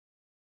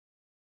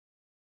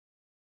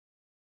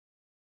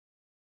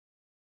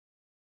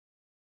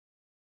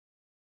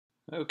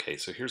Okay,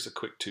 so here's a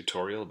quick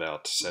tutorial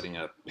about setting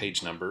up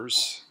page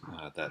numbers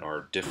that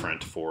are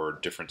different for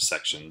different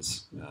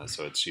sections.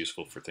 So it's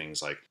useful for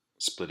things like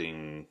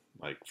splitting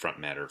like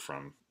front matter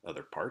from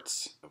other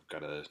parts. I've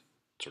got a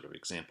sort of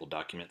example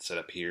document set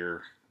up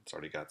here. It's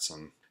already got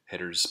some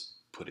headers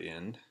put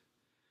in.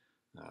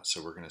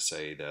 So we're going to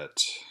say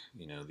that,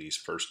 these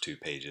first two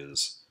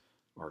pages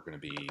are going to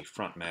be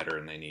front matter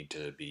and they need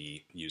to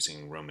be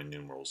using Roman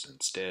numerals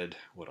instead.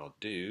 What I'll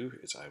do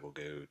is I will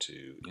go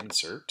to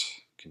Insert,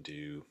 can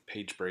do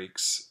page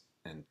breaks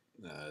and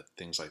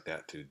things like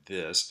that through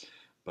this,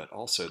 but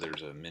also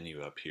there's a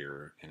menu up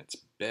here, and it's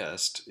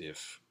best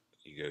if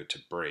you go to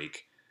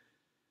Break,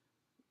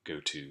 go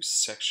to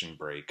Section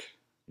Break,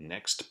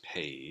 Next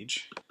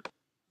Page.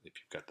 If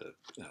you've got the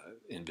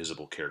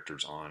invisible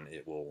characters on,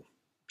 it will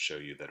show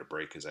you that a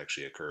break has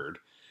actually occurred.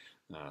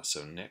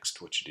 So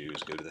next, what you do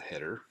is go to the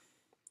header,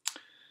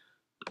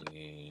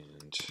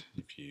 and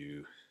if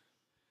you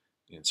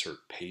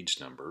insert page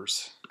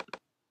numbers,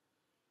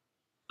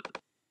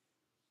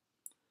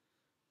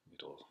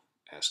 it'll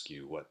ask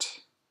you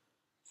what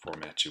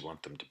format you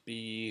want them to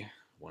be,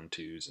 1,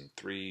 2s, and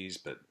 3s,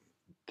 but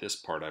this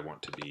part I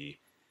want to be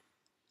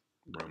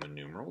Roman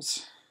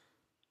numerals.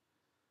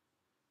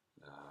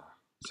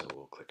 So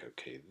we'll click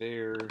OK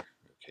there,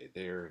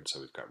 and so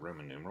we've got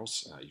Roman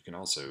numerals. You can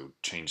also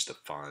change the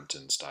font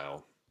and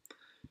style,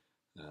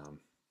 and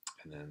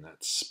then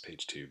that's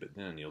page 2, but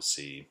then you'll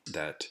see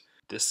that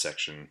this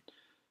section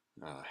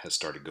has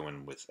started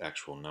going with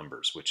actual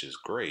numbers, which is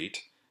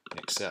great,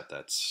 except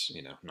that's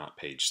not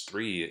page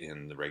 3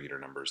 in the regular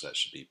numbers. That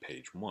should be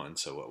page 1.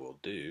 So what we'll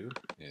do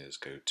is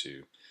go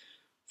to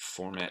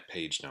Format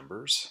Page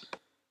Numbers,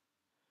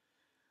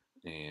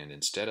 and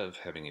instead of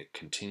having it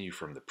continue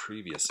from the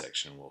previous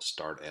section, we'll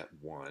start at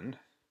 1,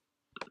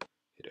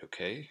 hit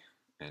OK,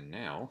 and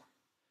now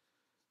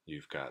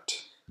you've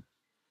got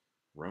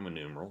Roman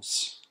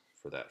numerals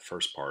for that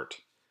first part,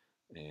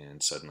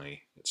 and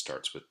suddenly it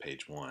starts with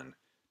page 1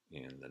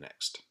 in the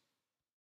next.